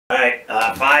All right,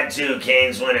 5-2,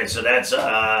 Canes win it. So that's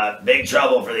big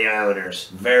trouble for the Islanders.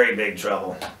 Very big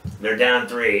trouble. They're down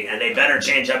 3, and they better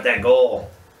change up that goal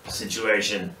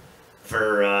situation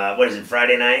for, what is it,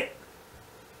 Friday night?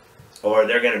 Or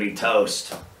they're going to be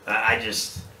toast. I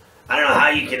don't know how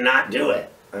you can not do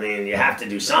it. I mean, you have to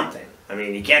do something. I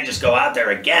mean, you can't just go out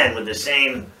there again with the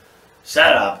same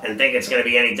setup and think it's going to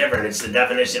be any different. It's the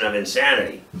definition of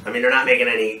insanity. I mean, they're not making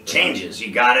any changes.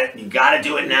 You got to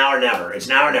do it now or never. It's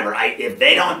now or never. If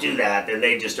they don't do that, then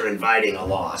they just are inviting a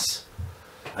loss.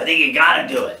 I think you got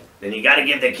to do it. And you got to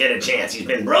give the kid a chance. He's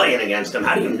been brilliant against him.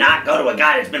 How do you not go to a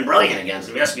guy that's been brilliant against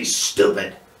him? He has to be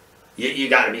stupid. You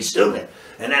got to be stupid.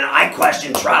 And then I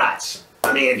question Trotz.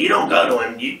 I mean, if you don't go to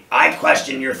him, I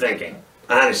question your thinking,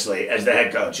 honestly, as the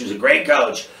head coach. Who's a great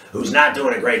coach, who's not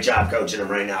doing a great job coaching him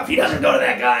right now. If he doesn't go to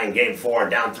that guy in Game 4,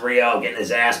 down 3-0, getting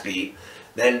his ass beat,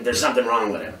 then there's something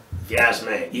wrong with him, if you ask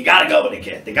me. You got to go with the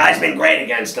kid. The guy's been great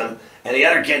against him, and the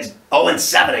other kid's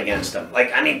 0-7 against him.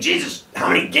 Like, I mean, Jesus, how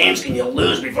many games can you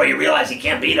lose before you realize you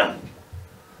can't beat him?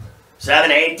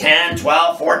 7, 8, 10,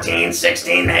 12, 14,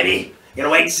 16 maybe? You're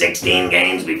going to wait 16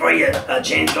 games before you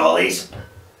change goalies?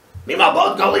 Meanwhile,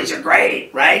 both goalies are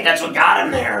great, right? That's what got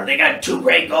them there. They got 2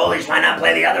 great goalies. Why not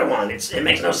play the other one? It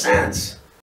makes no sense.